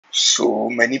So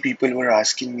many people were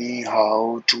asking me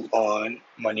how to earn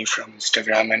money from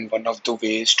Instagram, and one of the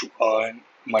ways to earn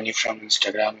money from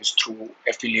Instagram is through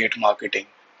affiliate marketing.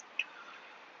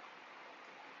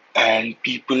 And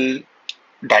people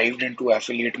dived into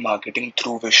affiliate marketing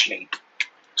through Wishlink.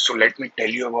 So let me tell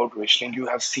you about Wishlink. You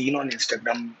have seen on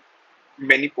Instagram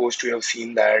many posts. You have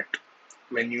seen that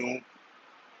when you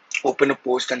open a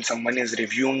post and someone is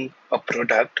reviewing a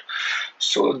product,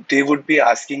 so they would be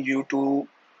asking you to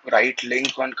write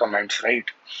link on comments, right?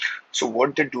 So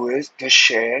what they do is they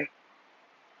share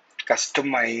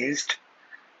customized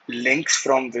links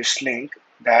from Wishlink,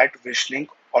 that Wishlink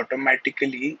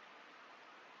automatically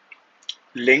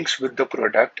links with the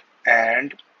product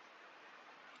and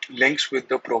links with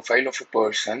the profile of a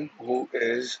person who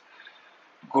is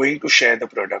going to share the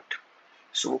product.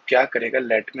 So वो क्या करेगा,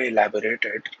 let me elaborate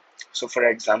it. So for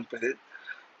example,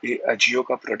 ये अजियो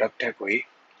का product है कोई,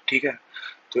 ठीक है,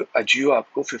 तो अजियो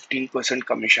आपको 15%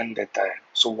 कमीशन देता है.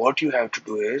 So what you have to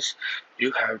do is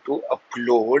you have to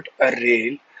upload a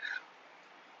reel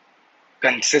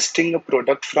consisting a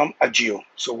product from Ajio.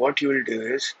 So what you will do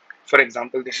is, for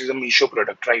example, this is a Meesho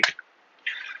product, right?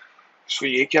 So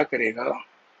ये क्या करेगा,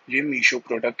 ये Meesho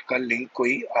product का link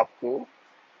कोई आपको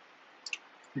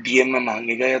DM में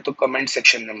मांगेगा या तो कमेंट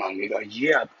सेक्शन में मांगेगा.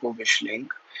 ये आपको विश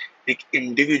लिंक एक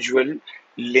इंडिविजुअल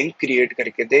लिंक क्रिएट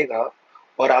करके देगा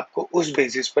और आपको उस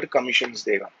बेसिस पर कमीशंस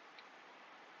देगा.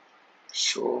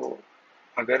 सो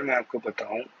अगर मैं आपको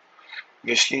बताऊं,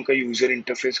 विशलिंक का यूजर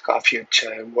इंटरफेस काफी अच्छा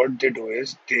है. What they do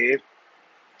is they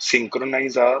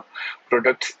synchronize our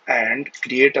products and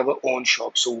create our own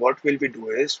shop. So what will we do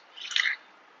is,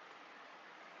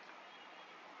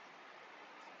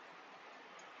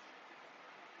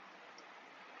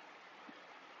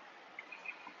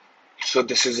 so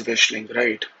this is Wishlink,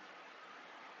 right?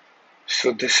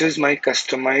 So this is my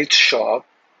customized shop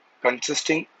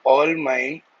consisting all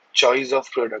my choice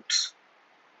of products.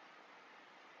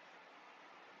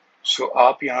 So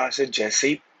आप यहाँ से जैसे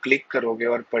ही click करोगे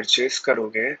और purchase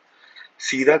करोगे,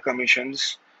 सीधा commissions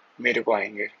मेरे को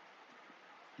आएंगे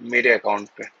मेरे अकाउंट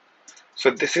पे.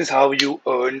 So this is how you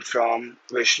earn from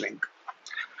Wishlink.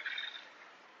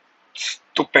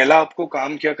 तो पहला आपको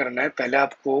काम क्या करना है, पहले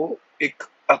आपको एक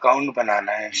अकाउंट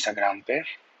बनाना है इंस्टाग्राम पे.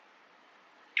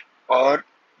 और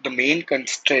the main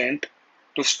constraint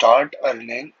to start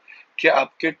earning कि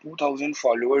आपके 2000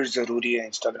 फॉलोअर्स जरूरी है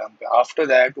इंस्टाग्राम पे. After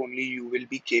that only you will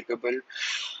be capable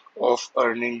of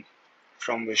earning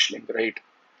from विशलिंक, right?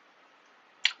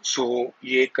 सो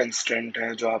ये कंस्ट्रेंट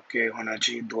है जो आपके होना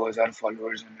चाहिए, 2000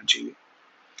 फॉलोअर्स होना चाहिए.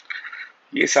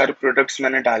 ये सारे प्रोडक्ट्स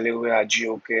मैंने डाले हुए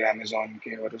आजियो के, अमेजोन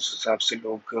के, और उस हिसाब से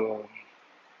लोग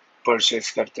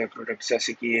परचेस करते हैं प्रोडक्ट्स.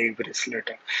 जैसे कि ये ब्रेसलेट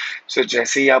है, सो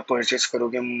जैसे ही आप परचेस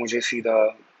करोगे मुझे सीधा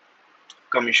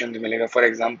कमीशन मिलेगा. फॉर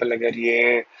एग्जांपल अगर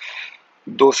ये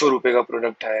 200 रुपये का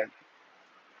प्रोडक्ट है,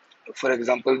 फॉर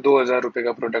एग्जांपल 2000 रुपये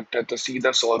का प्रोडक्ट है, तो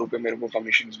सीधा 100 रुपये मेरे को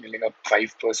कमीशन मिलेगा.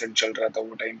 5% चल रहा था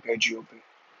वो टाइम पे जियो पे,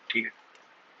 ठीक है.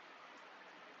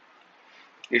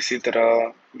 इसी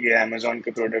तरह ये अमेजोन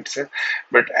के प्रोडक्ट्स है,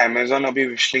 बट अमेजोन अभी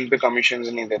विशलिंग पे कमीशन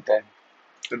नहीं देता है.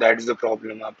 तो दैट इज द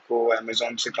प्रॉब्लम. आपको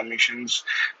अमेजोन से कमीशंस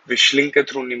विशलिंक के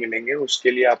थ्रू नहीं मिलेंगे.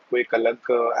 उसके लिए आपको एक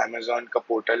अलग अमेजोन का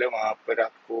पोर्टल है, वहां पर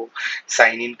आपको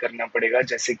साइन इन करना पड़ेगा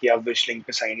जैसे कि आप विशलिंक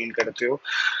पे साइन इन करते हो.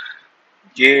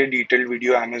 ये detailed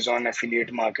video Amazon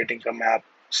affiliate marketing का मैं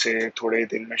आपसे थोड़े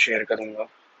दिन में शेयर करूंगा.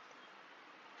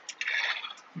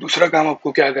 दूसरा काम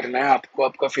आपको क्या करना है, आपको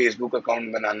आपका फेसबुक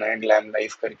अकाउंट बनाना है. ग्लैम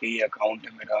लाइफ करके ये अकाउंट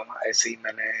है मेरा. ऐसे ही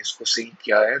मैंने इसको सिंक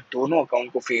किया है, दोनों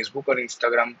अकाउंट को, फेसबुक और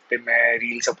इंस्टाग्राम पे मैं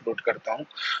रील्स अपलोड करता हूँ,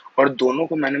 और दोनों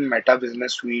को मैंने मेटा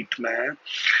बिजनेस स्वीट में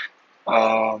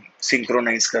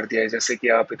सिंक्रोनाइज कर दिया है. जैसे कि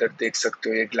आप इधर देख सकते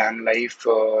हो, ये ग्लैम लाइफ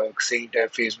सिंक्ड है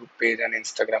Facebook page and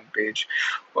Instagram page,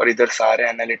 और इधर सारे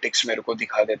एनालिटिक्स मेरे को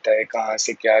दिखा देता है कहाँ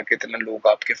से क्या, कितने लोग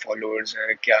आपके फॉलोअर्स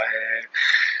है, क्या है,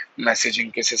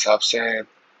 मैसेजिंग किस हिसाब से है,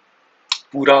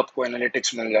 पूरा आपको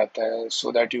एनालिटिक्स मिल जाता है.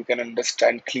 So that you can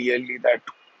understand clearly that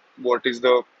what is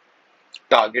the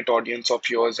target audience of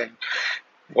yours and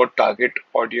what target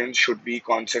audience should we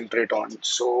concentrate on.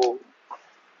 So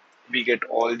we get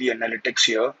all the analytics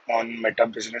here on Meta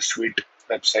Business Suite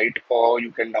website, or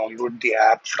you can download the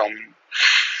app from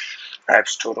App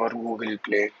Store or Google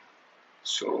Play.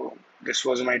 So this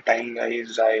was my time,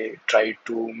 guys. I tried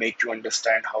to make you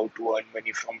understand how to earn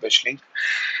money from Wishlink.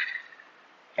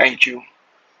 Thank you.